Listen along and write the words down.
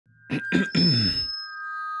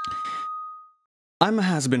I'm a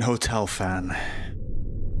Hazbin Hotel fan.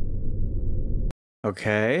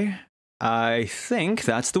 Okay, I think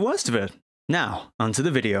that's the worst of it. Now, onto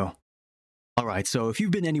the video. Alright, so if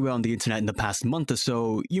you've been anywhere on the internet in the past month or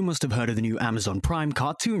so, you must have heard of the new Amazon Prime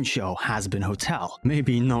cartoon show, Hazbin Hotel.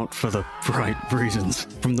 Maybe not for the right reasons.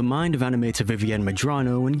 From the mind of animator Vivienne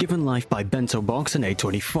Medrano and given life by Bento Box and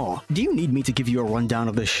A24. Do you need me to give you a rundown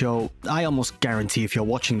of this show? I almost guarantee if you're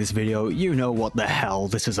watching this video, you know what the hell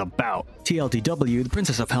this is about. TLDW, the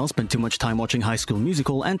Princess of Hell spent too much time watching High School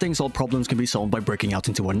Musical and thinks all problems can be solved by breaking out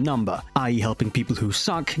into a number, i.e. helping people who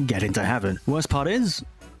suck get into heaven. Worst part is,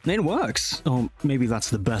 it works. Or maybe that's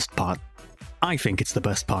the best part. I think it's the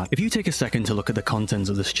best part. If you take a second to look at the contents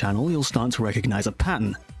of this channel, you'll start to recognize a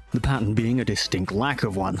pattern. The pattern being a distinct lack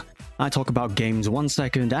of one. I talk about games 1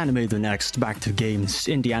 second, anime the next, back to games,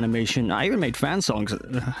 indie animation, I even made fan songs.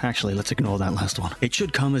 Actually, let's ignore that last one. It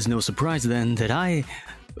should come as no surprise then that I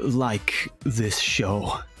like this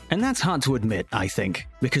show. And that's hard to admit, I think,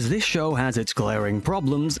 because this show has its glaring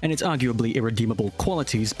problems and its arguably irredeemable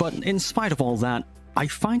qualities, but in spite of all that, I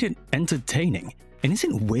find it entertaining. And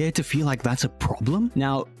isn't it weird to feel like that's a problem?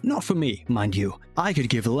 Now, not for me, mind you. I could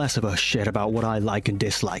give less of a shit about what I like and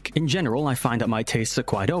dislike. In general, I find that my tastes are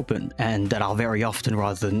quite open, and that I'll very often,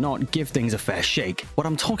 rather than not, give things a fair shake. What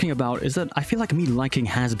I'm talking about is that I feel like me liking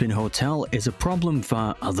Hazbin Hotel is a problem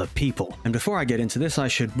for other people. And before I get into this, I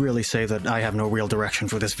should really say that I have no real direction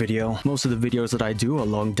for this video. Most of the videos that I do are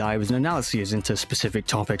long dives and analyses into specific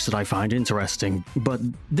topics that I find interesting. But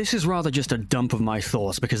this is rather just a dump of my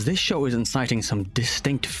thoughts, because this show is inciting some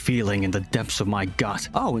distinct feeling in the depths of my gut.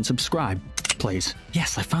 Oh, and subscribe, please.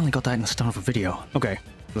 Yes, I finally got that in the start of a video. Okay,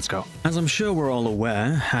 let's go. As I'm sure we're all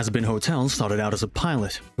aware, Hazbin Hotel started out as a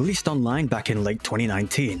pilot, released online back in late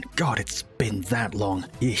 2019. God, it's been that long.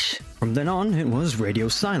 Yeesh. From then on, it was radio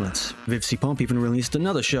silence. Vivsipop even released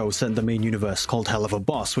another show set in the main universe called Hell of a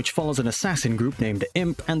Boss, which follows an assassin group named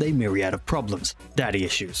Imp and a myriad of problems. Daddy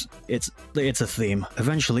issues. It's a theme.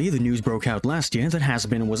 Eventually, the news broke out last year that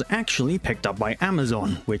Hazbin was actually picked up by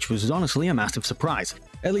Amazon, which was honestly a massive surprise.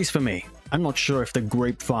 At least for me. I'm not sure if the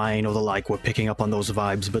grapevine or the like were picking up on those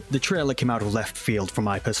vibes, but the trailer came out of left field from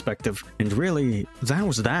my perspective. And really, that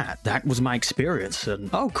was that. That was my experience. And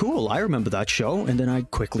oh cool, I remember that show, and then I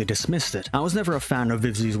quickly dismissed it. I was never a fan of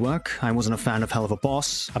Vivzi's work. I wasn't a fan of Hell of a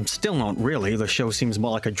Boss. I'm still not really. The show seems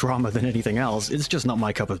more like a drama than anything else. It's just not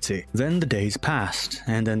my cup of tea. Then the days passed,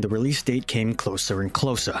 and then the release date came closer and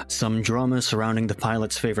closer. Some drama surrounding the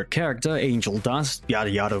pilot's favorite character, Angel Dust, yada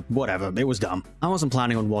yada, whatever. It was dumb. I wasn't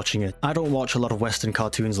planning on watching it. I don't watch a lot of Western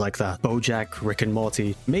cartoons like that. BoJack, Rick and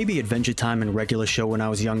Morty, maybe Adventure Time and Regular Show when I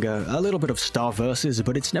was younger, a little bit of Star Versus,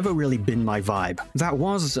 but it's never really been my vibe. That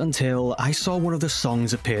was until I saw one of the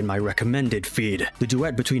songs appear in my recommended feed. The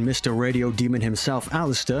duet between Mr. Radio Demon himself,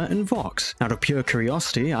 Alistair, and Vox. Out of pure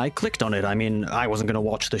curiosity, I clicked on it. I mean, I wasn't gonna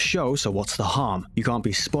watch the show, so what's the harm? You can't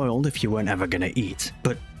be spoiled if you weren't ever gonna eat.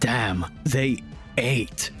 But damn, they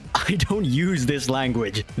ate. I don't use this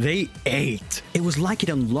language. They ate. It was like it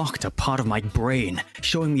unlocked a part of my brain,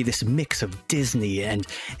 showing me this mix of Disney and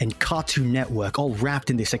Cartoon Network all wrapped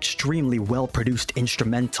in this extremely well-produced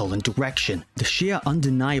instrumental and direction. The sheer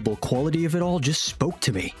undeniable quality of it all just spoke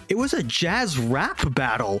to me. It was a jazz rap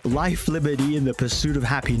battle. Life, liberty, and the pursuit of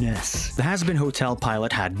happiness. The Hazbin Hotel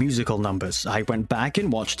pilot had musical numbers. I went back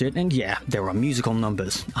and watched it, and yeah, there are musical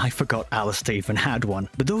numbers. I forgot Alistair even had one.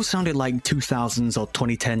 But those sounded like 2000s or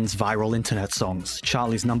 2010s viral internet songs.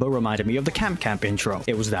 Charlie's Number reminded me of the Camp Camp intro.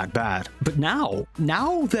 It was that bad. But now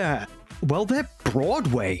they're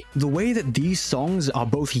Broadway. The way that these songs are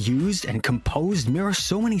both used and composed mirror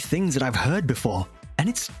so many things that I've heard before. And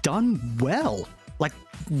it's done well. Like,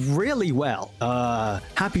 really well.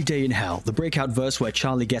 Happy Day in Hell. The breakout verse where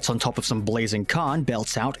Charlie gets on top of some blazing car and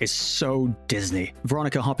belts out is so Disney.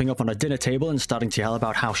 Veronica hopping up on a dinner table and starting to yell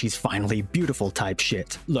about how she's finally beautiful type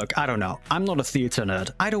shit. Look, I don't know. I'm not a theater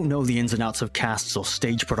nerd. I don't know the ins and outs of casts or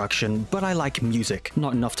stage production, but I like music.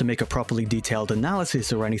 Not enough to make a properly detailed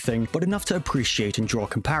analysis or anything, but enough to appreciate and draw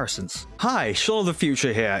comparisons. Hi, Shaw of the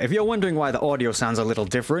Future here. If you're wondering why the audio sounds a little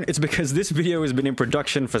different, it's because this video has been in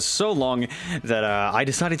production for so long that I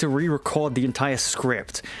decided to re-record the entire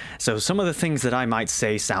script. So some of the things that I might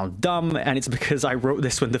say sound dumb, and it's because I wrote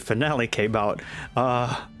this when the finale came out.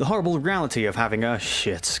 The horrible reality of having a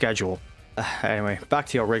shit schedule. Anyway, back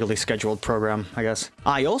to your regularly scheduled program, I guess.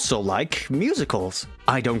 I also like musicals.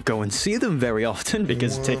 I don't go and see them very often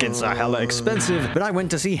because tickets are hella expensive, but I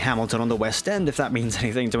went to see Hamilton on the West End, if that means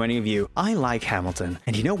anything to any of you. I like Hamilton.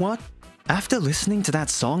 And you know what? After listening to that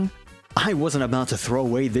song, I wasn't about to throw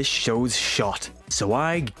away this show's shot, so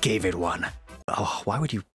I gave it one. Oh, why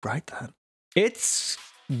would you write that? It's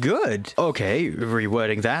good. Okay,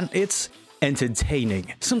 rewording that. It's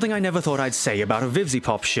entertaining. Something I never thought I'd say about a Vivzy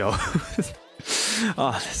Pop show.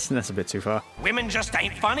 Oh, that's a bit too far. Women just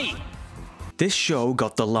ain't funny. This show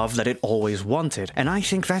got the love that it always wanted, and I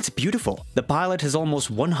think that's beautiful. The pilot has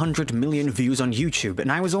almost 100 million views on YouTube,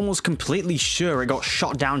 and I was almost completely sure it got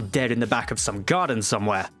shot down dead in the back of some garden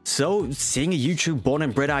somewhere. So, seeing a YouTube born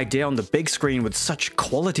and bred idea on the big screen with such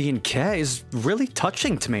quality and care is really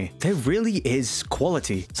touching to me. There really is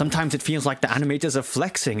quality. Sometimes it feels like the animators are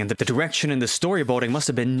flexing, and the direction and the storyboarding must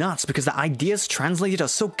have been nuts because the ideas translated are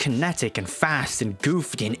so kinetic and fast and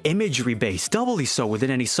goofy and imagery-based, doubly so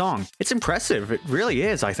within any song. It's impressive. It really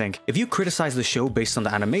is, I think. If you criticize the show based on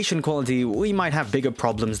the animation quality, we might have bigger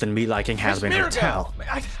problems than me liking Hazbin Hotel.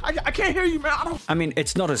 I can't hear you, man. I mean,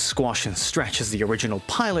 it's not as squash and stretch as the original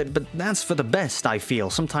pilot, but that's for the best, I feel.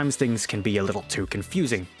 Sometimes things can be a little too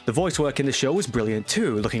confusing. The voice work in the show is brilliant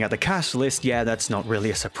too. Looking at the cast list, yeah, that's not really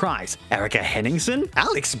a surprise. Erica Henningsen?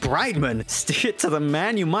 Alex Brightman? Stick it to the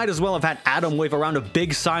man, you might as well have had Adam wave around a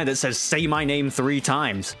big sign that says "Say my name 3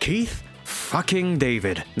 times. Keith fucking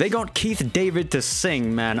David. They got Keith David to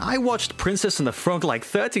sing, man. I watched Princess and the Frog like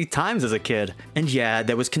 30 times as a kid. And yeah,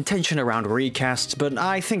 there was contention around recasts, but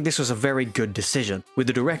I think this was a very good decision. With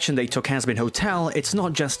the direction they took Hazbin Hotel, it's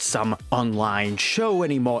not just some online show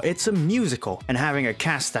anymore, it's a musical. And having a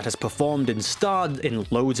cast that has performed and starred in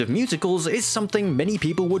loads of musicals is something many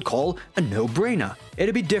people would call a no-brainer.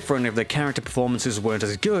 It'd be different if the character performances weren't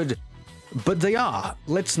as good, but they are.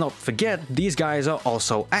 Let's not forget, these guys are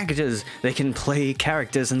also actors. They can play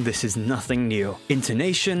characters and this is nothing new.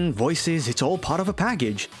 Intonation, voices, it's all part of a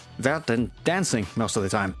package. That and dancing most of the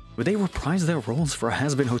time. Would they reprise their roles for a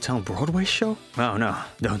Hazbin Hotel Broadway show? Oh no,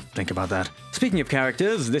 don't think about that. Speaking of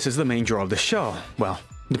characters, this is the main draw of the show. Well,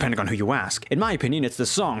 depending on who you ask. In my opinion, it's the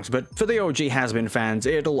songs, but for the OG Hazbin fans,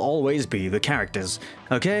 it'll always be the characters.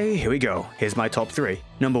 Okay, here we go. Here's my top 3.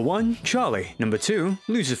 Number 1, Charlie. Number 2,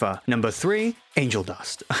 Lucifer. Number 3, Angel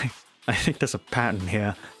Dust. I think there's a pattern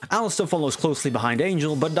here. Alistair follows closely behind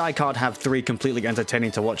Angel, but I can't have 3 completely entertaining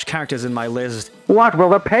to watch characters in my list. What will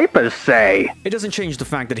the papers say? It doesn't change the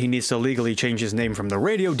fact that he needs to legally change his name from the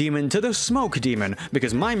Radio Demon to the Smoke Demon,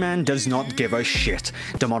 because my man does not give a shit.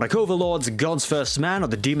 Demonic overlords, God's first man, or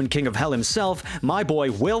the Demon King of Hell himself, my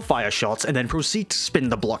boy will fire shots and then proceed to spin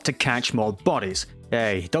the block to catch more bodies.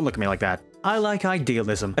 Hey, don't look at me like that. I like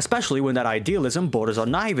idealism, especially when that idealism borders on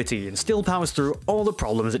naivety and still powers through all the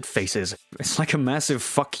problems it faces. It's like a massive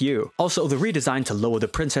fuck you. Also, the redesign to lower the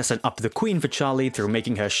princess and up the queen for Charlie through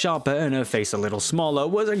making her sharper and her face a little smaller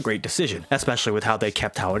was a great decision, especially with how they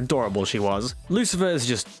kept how adorable she was. Lucifer is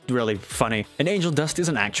just really funny, and Angel Dust is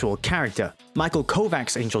an actual character. Michael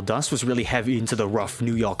Kovac's Angel Dust was really heavy into the rough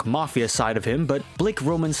New York mafia side of him, but Blake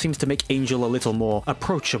Roman seems to make Angel a little more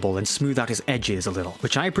approachable and smooth out his edges a little,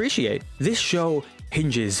 which I appreciate. This show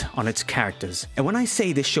hinges on its characters. And when I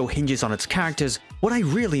say this show hinges on its characters, what I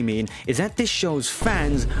really mean is that this show's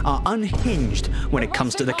fans are unhinged when it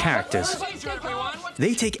comes to the characters.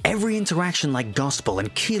 They take every interaction like gospel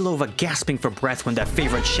and keel over gasping for breath when their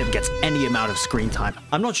favorite ship gets any amount of screen time.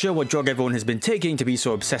 I'm not sure what drug everyone has been taking to be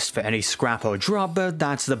so obsessed for any scrap or drop, but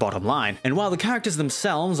that's the bottom line. And while the characters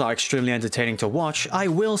themselves are extremely entertaining to watch, I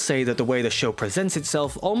will say that the way the show presents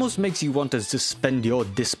itself almost makes you want to suspend your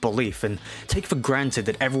disbelief and take for granted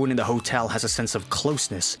that everyone in the hotel has a sense of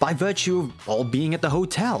closeness by virtue of all being at the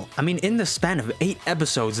hotel. I mean, in the span of 8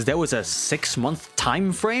 episodes, there was a 6-month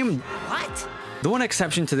time frame? What? The one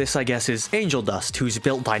exception to this, I guess, is Angel Dust, whose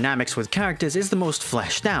built dynamics with characters is the most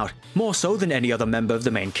fleshed out, more so than any other member of the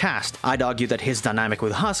main cast. I'd argue that his dynamic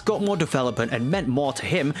with Husk got more development and meant more to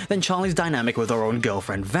him than Charlie's dynamic with her own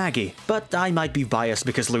girlfriend Vaggie. But I might be biased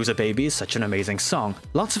because Loser Baby is such an amazing song.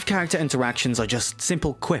 Lots of character interactions are just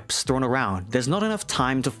simple quips thrown around. There's not enough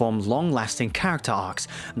time to form long-lasting character arcs,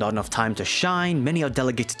 not enough time to shine, many are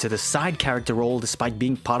delegated to the side character role despite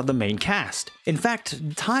being part of the main cast. In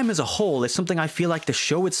fact, time as a whole is something I feel like the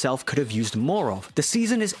show itself could have used more of. The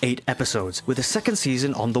season is 8 episodes, with a second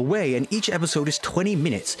season on the way, and each episode is 20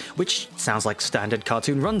 minutes, which sounds like standard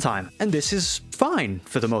cartoon runtime. And this is fine,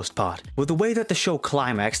 for the most part. With the way that the show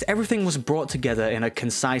climaxed, everything was brought together in a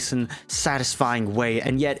concise and satisfying way,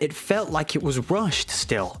 and yet it felt like it was rushed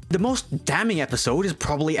still. The most damning episode is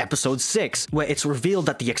probably episode 6, where it's revealed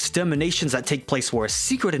that the exterminations that take place were a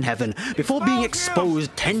secret in heaven before being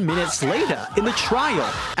exposed 10 minutes later in the trial.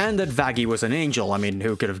 And that Vaggie was an angel, I mean,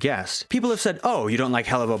 who could have guessed? People have said, oh, you don't like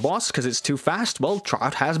Hell of a Boss because it's too fast? Well, try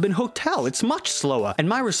out Hazbin Hotel, it's much slower. And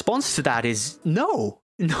my response to that is, no.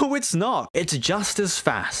 No, it's not. It's just as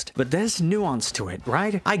fast. But there's nuance to it,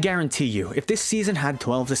 right? I guarantee you, if this season had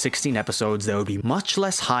 12 to 16 episodes, there would be much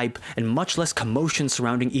less hype and much less commotion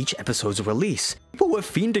surrounding each episode's release. People were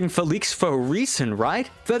fiending for leaks for a reason,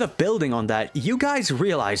 right? Further building on that, you guys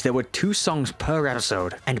realize there were 2 songs per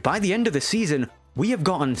episode. And by the end of the season, we have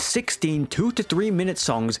gotten 16 2 to 3 minute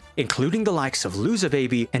songs, including the likes of Loser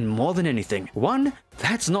Baby, and more than anything. 1,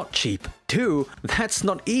 that's not cheap. 2, that's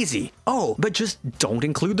not easy. Oh, but just don't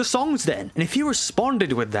include the songs then. And if you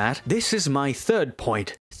responded with that, this is my 3rd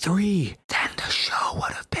point. 3, then the show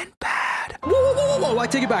would have been bad. Whoa, I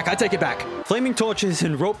take it back. Flaming torches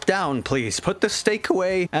and rope down, please. Put the stake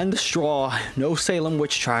away and the straw. No Salem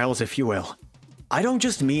witch trials, if you will. I don't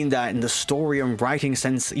just mean that in the story and writing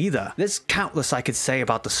sense either. There's countless I could say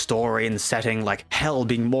about the story and setting, like hell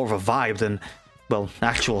being more of a vibe than, well,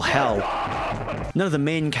 actual hell. None of the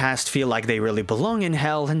main cast feel like they really belong in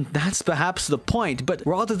hell, and that's perhaps the point, but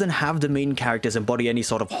rather than have the main characters embody any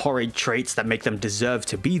sort of horrid traits that make them deserve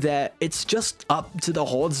to be there, it's just up to the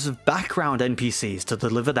hordes of background NPCs to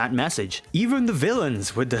deliver that message. Even the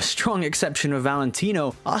villains, with the strong exception of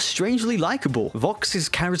Valentino, are strangely likable. Vox is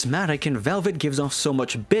charismatic and Velvet gives off so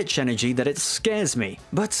much bitch energy that it scares me.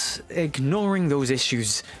 But ignoring those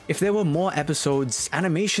issues, if there were more episodes,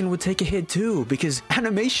 animation would take a hit too, because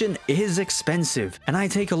animation is expensive, and I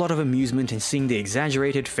take a lot of amusement in seeing the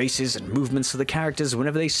exaggerated faces and movements of the characters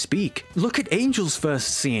whenever they speak. Look at Angel's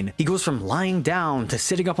first scene. He goes from lying down to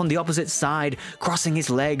sitting up on the opposite side, crossing his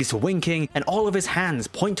legs, winking, and all of his hands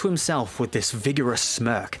point to himself with this vigorous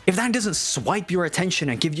smirk. If that doesn't swipe your attention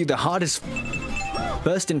and give you the hardest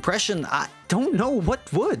first impression, I don't know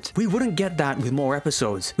what would. We wouldn't get that with more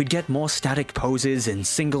episodes. We'd get more static poses and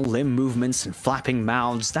single limb movements and flapping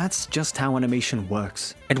mouths. That's just how animation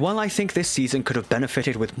works. And while I think this season could have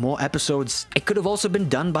benefited with more episodes, it could have also been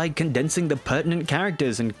done by condensing the pertinent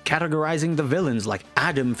characters and categorizing the villains, like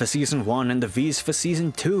Adam for season 1 and the V's for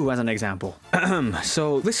season 2 as an example.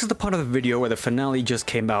 So this is the part of the video where the finale just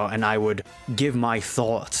came out and I would give my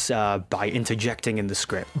thoughts by interjecting in the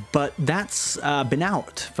script. But that's been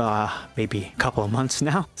out for maybe a couple of months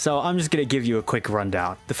now, so I'm just gonna give you a quick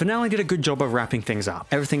rundown. The finale did a good job of wrapping things up.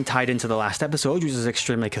 Everything tied into the last episode, which is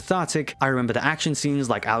extremely cathartic. I remember the action scenes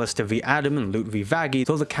like Alistair v Adam and Loot v Vaggie,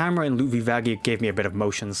 though the camera in Loot v Vaggie gave me a bit of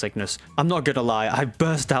motion sickness. I'm not gonna lie, I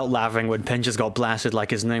burst out laughing when Penn just got blasted like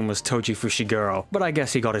his name was Toji Fushiguro, but I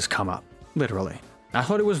guess he got his come up. Literally. I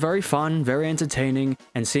thought it was very fun, very entertaining,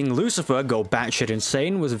 and seeing Lucifer go batshit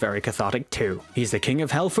insane was very cathartic too. He's the king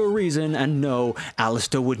of hell for a reason, and no,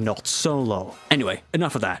 Alistair would not solo. Anyway,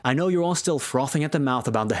 enough of that. I know you're all still frothing at the mouth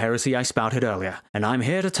about the heresy I spouted earlier, and I'm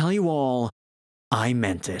here to tell you all, I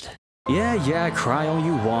meant it. Yeah, cry all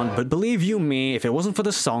you want, but believe you me, if it wasn't for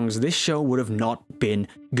the songs, this show would have not been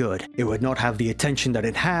good. It would not have the attention that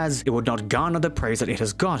it has, it would not garner the praise that it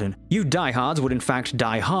has gotten. You diehards would in fact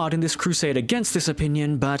die hard in this crusade against this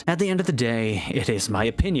opinion, but at the end of the day, it is my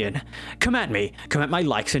opinion. Come at me, come at my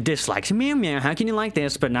likes and dislikes. Meow, how can you like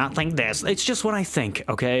this but not like this? It's just what I think,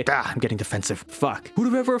 okay? I'm getting defensive. Fuck. Who'd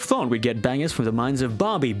have ever thought we'd get bangers from the minds of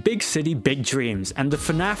Barbie, Big City, Big Dreams, and the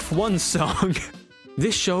FNAF 1 song?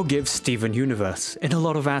 This show gives Steven Universe in a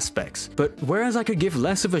lot of aspects, but whereas I could give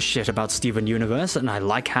less of a shit about Steven Universe and I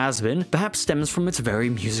like Hazbin, perhaps stems from its very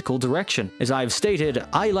musical direction. As I've stated,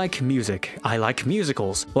 I like music, I like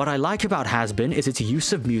musicals. What I like about Hazbin is its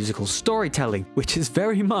use of musical storytelling, which is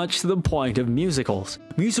very much the point of musicals.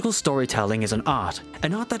 Musical storytelling is an art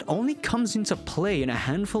that only comes into play in a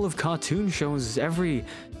handful of cartoon shows every,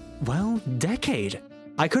 well, decade.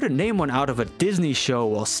 I couldn't name one out of a Disney show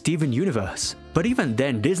or Steven Universe. But even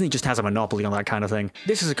then, Disney just has a monopoly on that kind of thing.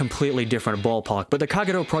 This is a completely different ballpark, but the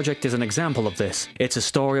Kagero Project is an example of this. It's a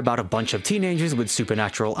story about a bunch of teenagers with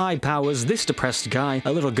supernatural eye powers, this depressed guy,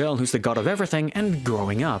 a little girl who's the god of everything, and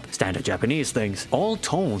growing up. Standard Japanese things. All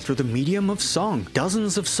told through the medium of song.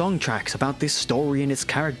 Dozens of song tracks about this story and its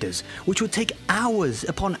characters, which would take hours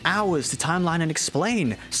upon hours to timeline and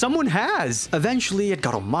explain. Someone has! Eventually, it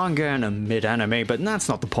got a manga and a mid-anime, but that's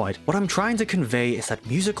not the point. What I'm trying to convey is that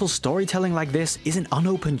musical storytelling like this is an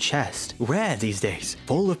unopened chest, rare these days,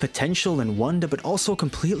 full of potential and wonder, but also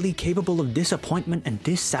completely capable of disappointment and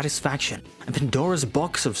dissatisfaction, a Pandora's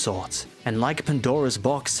box of sorts. And like Pandora's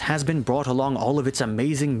box, has been brought along all of its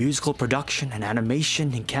amazing musical production and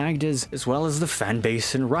animation and characters, as well as the fan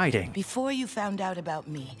base and writing. Before you found out about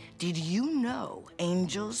me, did you know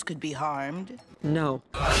angels could be harmed? No.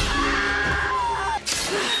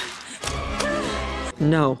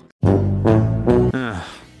 No.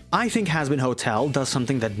 I think Hazbin Hotel does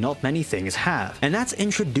something that not many things have, and that's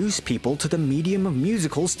introduce people to the medium of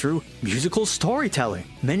musicals through musical storytelling.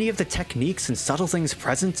 Many of the techniques and subtle things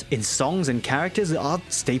present in songs and characters are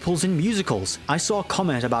staples in musicals. I saw a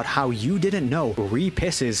comment about how you didn't know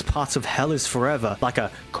re-pisses parts of Hell is Forever like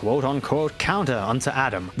a quote-unquote counter unto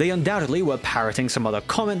Adam. They undoubtedly were parroting some other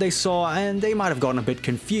comment they saw, and they might have gotten a bit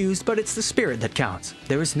confused, but it's the spirit that counts.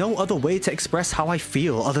 There is no other way to express how I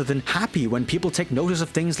feel other than happy when people take notice of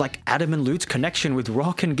things like Adam and Lute's connection with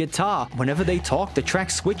rock and guitar. Whenever they talk, the track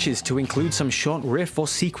switches to include some short riff or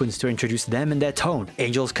sequence to introduce them and their tone.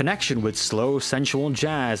 Angel's connection with slow, sensual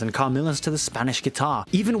jazz, and Carmilla's to the Spanish guitar.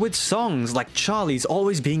 Even with songs like Charlie's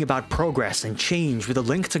always being about progress and change with a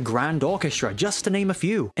link to grand orchestra, just to name a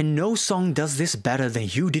few. And no song does this better than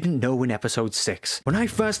You Didn't Know in episode 6. When I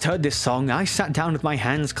first heard this song, I sat down with my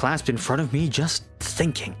hands clasped in front of me just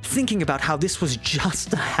thinking about how this was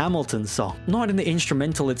just a Hamilton song. Not in the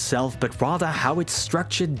instrumental itself, but rather how it's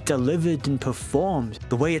structured, delivered, and performed.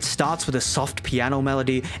 The way it starts with a soft piano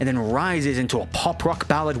melody and then rises into a pop rock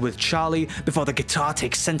ballad with Charlie before the guitar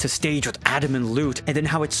takes center stage with Adam and Lute, and then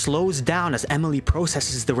how it slows down as Emily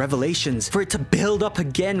processes the revelations for it to build up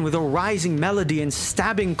again with a rising melody and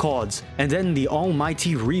stabbing chords, and then the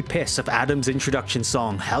almighty re-piss of Adam's introduction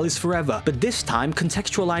song, Hell is Forever, but this time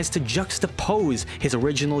contextualized to juxtapose his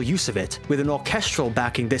original use of it, with an orchestral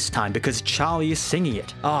backing this time because Charlie is singing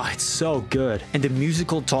it. Oh, it's so good. And the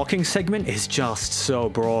musical talking segment is just so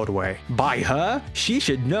Broadway. By her? She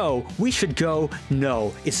should know. We should go.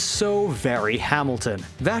 No. It's so very Hamilton.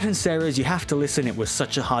 That and Sarah's You Have to Listen It was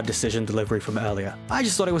such a hard decision delivery from earlier. I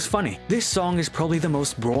just thought it was funny. This song is probably the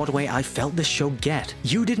most Broadway I felt this show get.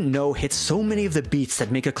 You Didn't Know hits so many of the beats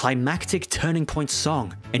that make a climactic turning point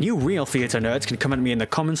song. And you real theater nerds can come at me in the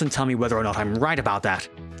comments and tell me whether or not I'm right about that.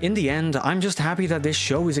 In the end, I'm just happy that this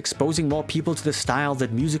show is exposing more people to the style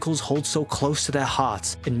that musicals hold so close to their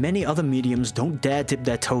hearts, and many other mediums don't dare dip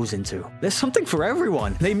their toes into. There's something for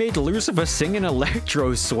everyone. They made Lucifer sing an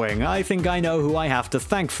electro swing. I think I know who I have to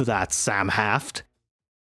thank for that, Sam Haft.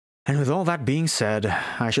 And with all that being said,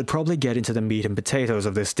 I should probably get into the meat and potatoes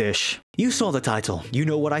of this dish. You saw the title, you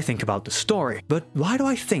know what I think about the story, but why do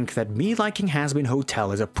I think that me liking Hazbin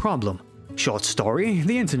Hotel is a problem? Short story,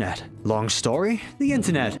 the internet. Long story, the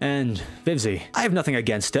internet. And Vivzy. I have nothing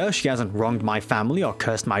against her, she hasn't wronged my family or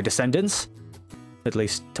cursed my descendants. At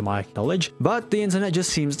least to my knowledge. But the internet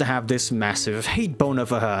just seems to have this massive hate boner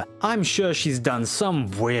for her. I'm sure she's done some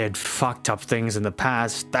weird, fucked up things in the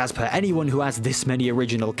past, as per anyone who has this many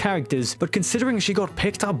original characters, but considering she got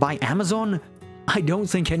picked up by Amazon, I don't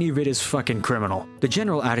think any of it is fucking criminal. The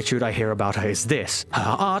general attitude I hear about her is this.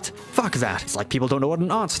 Her art? Fuck that. It's like people don't know what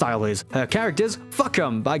an art style is. Her characters? Fuck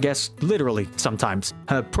them, I guess, literally, sometimes.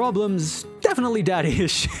 Her problems? Definitely daddy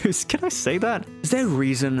issues. Can I say that? Is there a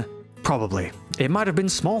reason? Probably. It might have been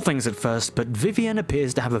small things at first, but Vivienne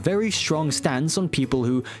appears to have a very strong stance on people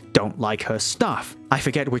who don't like her stuff. I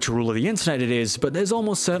forget which rule of the internet it is, but there's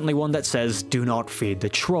almost certainly one that says, do not feed the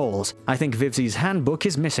trolls. I think Vivzy's handbook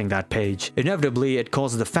is missing that page. Inevitably, it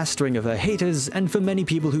causes the festering of her haters, and for many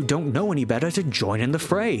people who don't know any better to join in the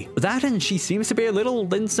fray. That and she seems to be a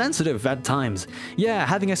little insensitive at times. Yeah,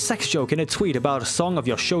 having a sex joke in a tweet about a song of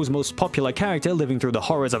your show's most popular character living through the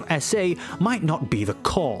horrors of SA might not be the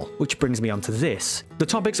call, which brings me on to this. The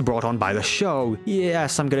topics brought on by the show.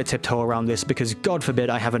 Yes, I'm gonna tiptoe around this because God forbid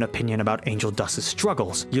I have an opinion about Angel Dust's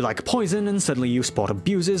struggles. You like Poison and suddenly you spot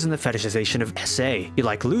abusers and the fetishization of SA. You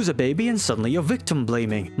like Loser Baby and suddenly you're victim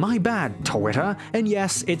blaming. My bad, Twitter. And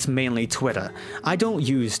yes, it's mainly Twitter. I don't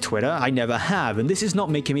use Twitter, I never have, and this is not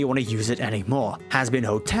making me want to use it anymore. Hazbin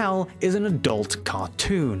Hotel is an adult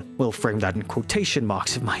cartoon. We'll frame that in quotation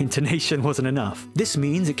marks if my intonation wasn't enough. This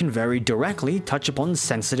means it can very directly touch upon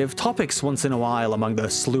sensitive topics once in a while among the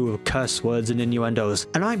slew of curse words and innuendos.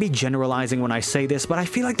 And I might be generalizing when I say this, but I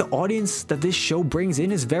feel like the audience that this show brings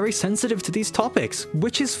in is very sensitive to these topics,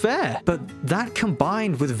 which is fair. But that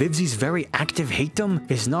combined with Vivzy's very active hatedom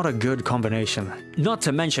is not a good combination. Not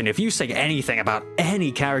to mention, if you say anything about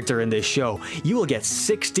any character in this show, you will get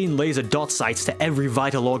 16 laser dot sights to every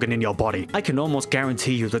vital organ in your body. I can almost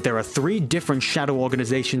guarantee you that there are 3 different shadow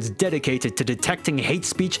organizations dedicated to detecting hate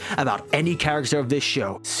speech about any character of this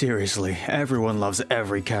show. Seriously, everyone loves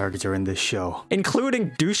every character in this show,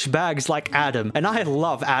 including douchebags like Adam, and I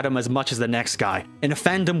love Adam as much as the next guy. In a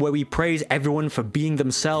fandom where we praise everyone for being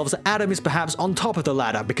themselves, Adam is perhaps on top of the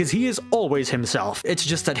ladder because he is always himself. It's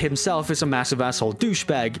just that himself is a massive asshole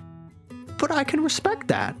douchebag. but I can respect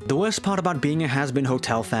that. The worst part about being a Hazbin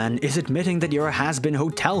Hotel fan is admitting that you're a Hazbin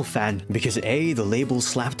Hotel fan, because A, the label's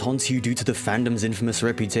slapped onto you due to the fandom's infamous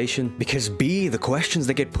reputation, because B, the questions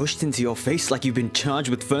that get pushed into your face like you've been charged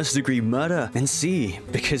with first-degree murder, and C,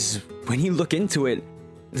 because when you look into it,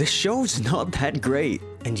 the show's not that great,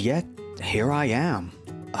 and yet, here I am,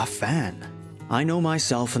 a fan. I know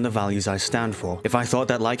myself and the values I stand for. If I thought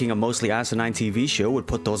that liking a mostly asinine TV show would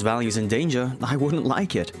put those values in danger, I wouldn't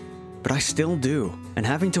like it. But I still do, and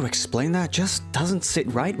having to explain that just doesn't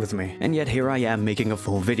sit right with me. And yet here I am making a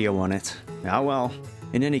full video on it. Ah well.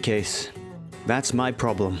 In any case, that's my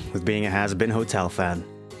problem with being a Hazbin Hotel fan.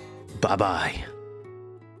 Bye-bye.